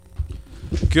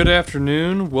Good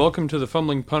afternoon. Welcome to the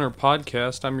Fumbling Punter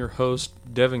Podcast. I'm your host,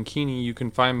 Devin Keeney. You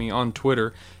can find me on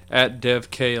Twitter at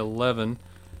DevK11.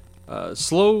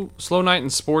 Slow night in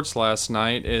sports last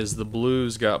night as the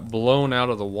Blues got blown out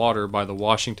of the water by the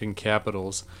Washington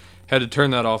Capitals. Had to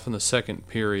turn that off in the second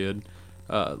period.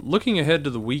 Looking ahead to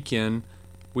the weekend,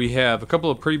 we have a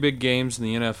couple of pretty big games in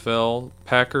the NFL.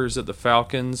 Packers at the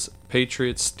Falcons,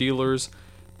 Patriots, Steelers.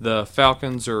 The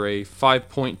Falcons are a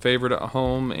 5-point favorite at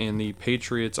home, and the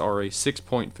Patriots are a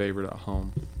 6-point favorite at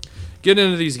home. Get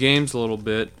into these games a little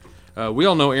bit. We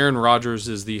all know Aaron Rodgers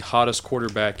is the hottest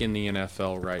quarterback in the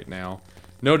NFL right now.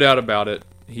 No doubt about it.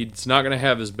 He's not going to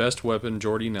have his best weapon,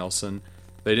 Jordy Nelson.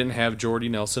 They didn't have Jordy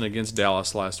Nelson against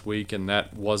Dallas last week, and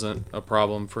that wasn't a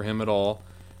problem for him at all.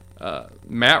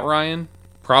 Matt Ryan,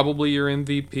 probably your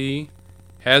MVP,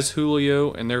 has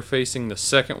Julio, and they're facing the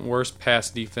second worst pass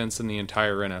defense in the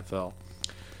entire NFL.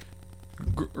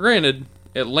 Granted,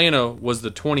 Atlanta was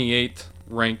the 28th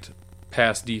ranked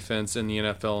pass defense in the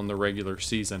NFL in the regular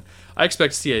season. I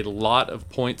expect to see a lot of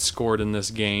points scored in this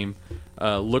game.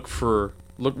 Look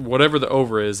whatever the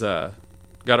over is. Got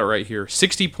it right here,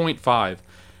 60.5.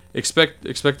 Expect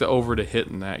the over to hit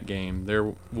in that game.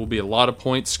 There will be a lot of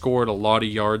points scored, a lot of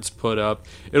yards put up.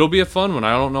 It'll be a fun one.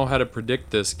 I don't know how to predict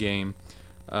this game.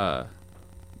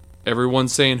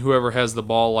 Everyone's saying whoever has the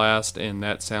ball last, and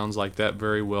that sounds like that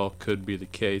very well could be the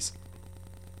case.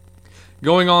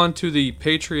 Going on to the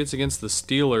Patriots against the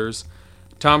Steelers,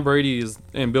 Tom Brady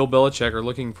and Bill Belichick are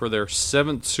looking for their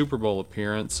 7th Super Bowl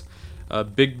appearance.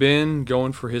 Big Ben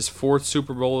going for his 4th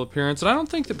Super Bowl appearance, and I don't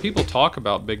think that people talk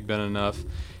about Big Ben enough.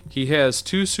 He has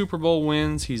 2 Super Bowl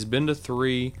wins. He's been to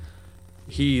 3.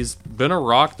 He's been a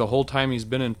rock the whole time he's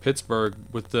been in Pittsburgh,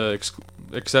 with the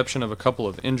exception of a couple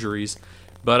of injuries.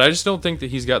 But I just don't think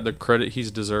that he's got the credit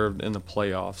he's deserved in the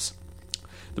playoffs.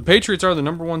 The Patriots are the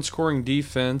number 1 scoring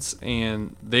defense,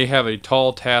 and they have a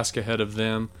tall task ahead of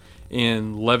them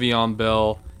in Le'Veon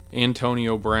Bell,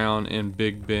 Antonio Brown, and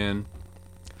Big Ben.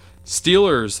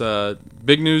 Steelers,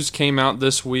 big news came out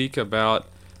this week about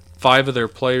 5 of their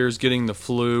players getting the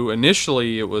flu.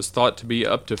 Initially, it was thought to be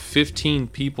up to 15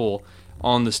 people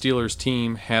on the Steelers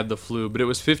team had the flu, but it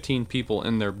was 15 people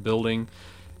in their building.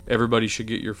 Everybody should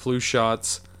get your flu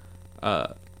shots.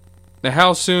 Now,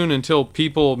 how soon until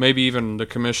people, maybe even the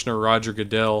commissioner, Roger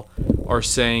Goodell, are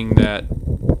saying that,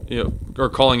 or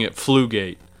calling it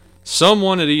Flugate?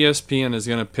 Someone at ESPN is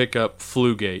going to pick up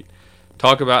Flugate.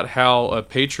 Talk about how a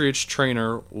Patriots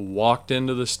trainer walked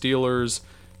into the Steelers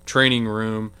training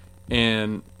room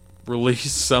and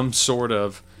released some sort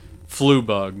of flu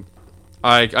bug.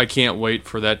 I can't wait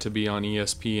for that to be on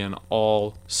ESPN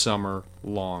all summer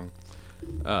long.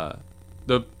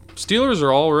 The Steelers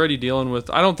are already dealing with,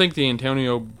 I don't think the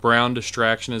Antonio Brown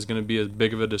distraction is going to be as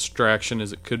big of a distraction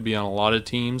as it could be on a lot of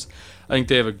teams. I think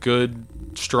they have a good,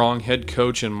 strong head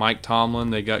coach in Mike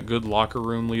Tomlin. They got good locker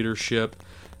room leadership.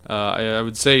 I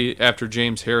would say after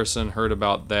James Harrison heard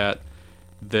about that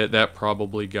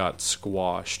probably got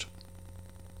squashed.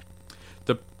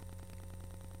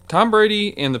 Tom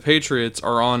Brady and the Patriots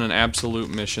are on an absolute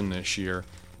mission this year.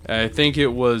 I think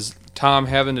it was Tom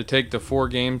having to take the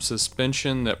 4-game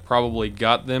suspension that probably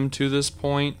got them to this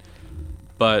point.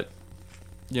 But,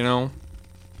 the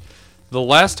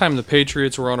last time the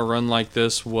Patriots were on a run like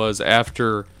this was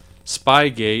after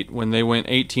Spygate, when they went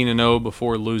 18-0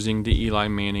 before losing to Eli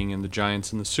Manning and the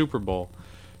Giants in the Super Bowl.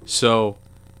 So,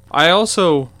 I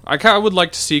would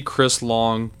like to see Chris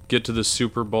Long get to the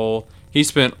Super Bowl. He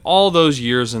spent all those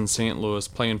years in St. Louis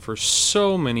playing for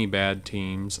so many bad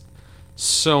teams.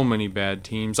 So many bad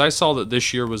teams. I saw that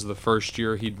this year was the first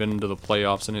year he'd been into the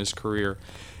playoffs in his career.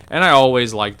 And I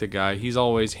always liked the guy. He's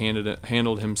always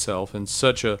handled himself in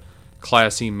such a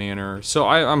classy manner. So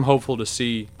I'm hopeful to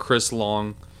see Chris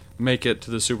Long make it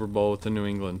to the Super Bowl with the New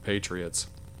England Patriots.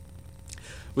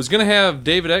 Was going to have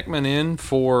David Ekman in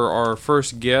for our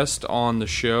first guest on the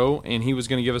show, and he was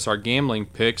going to give us our gambling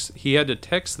picks. He had to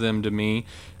text them to me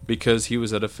because he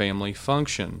was at a family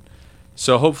function.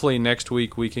 So hopefully next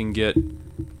week we can get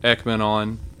Ekman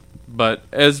on. But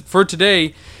as for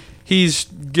today, he's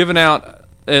given out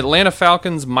Atlanta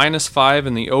Falcons -5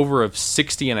 and the over of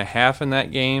 60.5 in that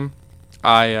game.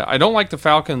 I don't like the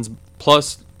Falcons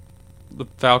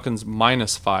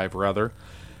 -5 rather.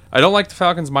 I don't like the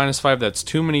Falcons -5. That's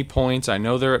too many points. I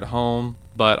know they're at home,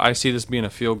 but I see this being a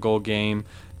field goal game.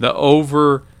 The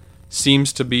over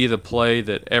seems to be the play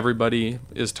that everybody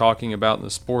is talking about in the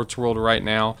sports world right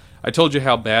now. I told you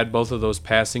how bad both of those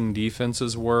passing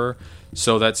defenses were,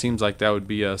 so that seems like that would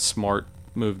be a smart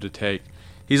move to take.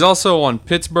 He's also on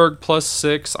Pittsburgh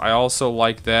 +6. I also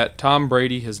like that. Tom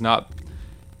Brady has not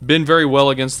been very well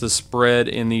against the spread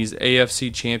in these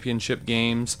AFC championship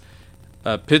games.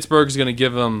 Pittsburgh's going to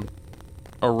give them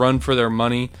a run for their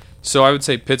money. So I would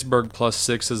say Pittsburgh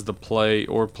 +6 is the play,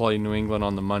 or play New England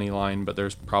on the money line, but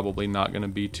there's probably not going to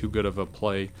be too good of a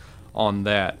play on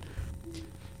that.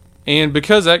 And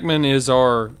because Ekman is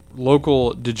our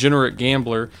local degenerate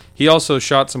gambler, he also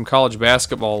shot some college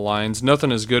basketball lines.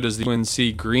 Nothing as good as the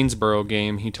UNC Greensboro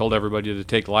game he told everybody to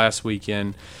take last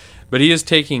weekend. But he is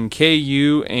taking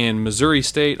KU and Missouri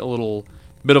State, a little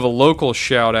bit of a local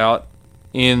shout out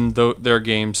in their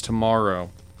games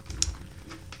tomorrow.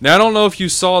 Now, I don't know if you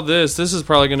saw this. This is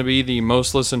probably going to be the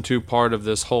most listened to part of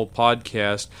this whole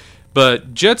podcast.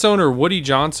 But Jets owner Woody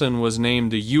Johnson was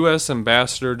named the U.S.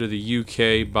 ambassador to the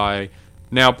UK by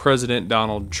now President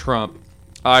Donald Trump.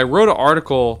 I wrote an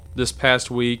article this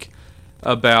past week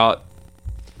about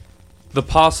the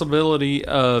possibility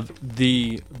of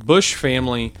the Bush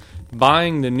family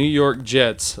buying the New York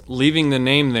Jets, leaving the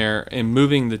name there, and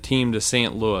moving the team to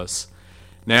St. Louis.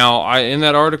 Now, in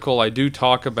that article, I do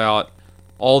talk about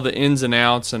all the ins and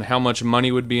outs and how much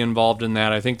money would be involved in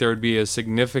that. I think there would be a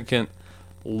significant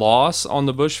loss on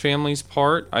the Bush family's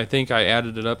part. I think I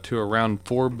added it up to around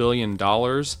 $4 billion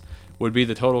would be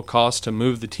the total cost to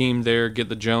move the team there, get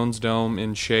the Jones Dome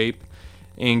in shape,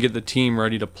 and get the team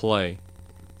ready to play.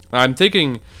 I'm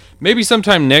thinking maybe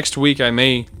sometime next week I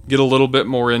may get a little bit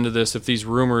more into this if these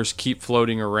rumors keep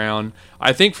floating around.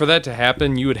 I think for that to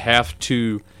happen, you would have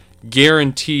to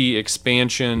guarantee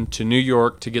expansion to New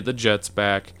York to get the Jets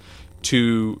back,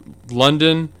 to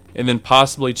London, and then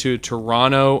possibly to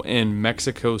Toronto and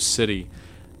Mexico City.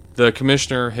 The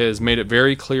commissioner has made it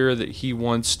very clear that he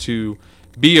wants to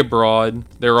be abroad.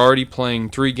 They're already playing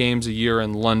 3 games a year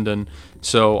in London,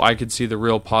 so I could see the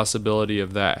real possibility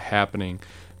of that happening.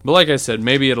 But like I said,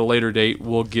 maybe at a later date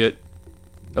we'll get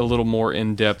a little more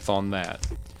in-depth on that.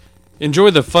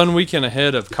 Enjoy the fun weekend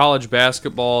ahead of college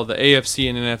basketball, the AFC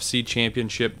and NFC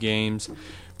championship games.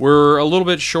 We're a little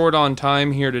bit short on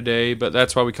time here today, but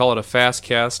that's why we call it a fast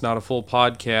cast, not a full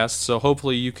podcast. So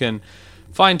hopefully you can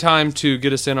find time to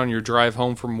get us in on your drive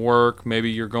home from work. Maybe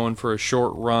you're going for a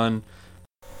short run.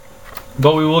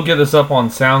 But we will get this up on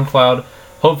SoundCloud.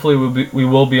 Hopefully we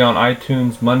will be on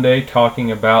iTunes Monday talking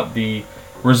about the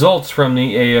results from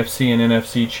the AFC and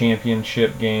NFC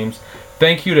championship games.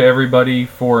 Thank you to everybody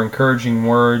for encouraging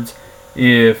words.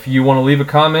 If you want to leave a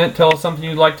comment, tell us something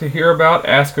you'd like to hear about,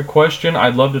 ask a question,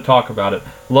 I'd love to talk about it.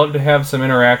 Love to have some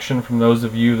interaction from those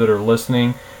of you that are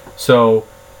listening. So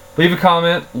leave a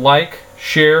comment, like,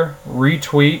 share,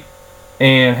 retweet,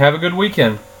 and have a good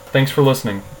weekend. Thanks for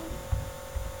listening.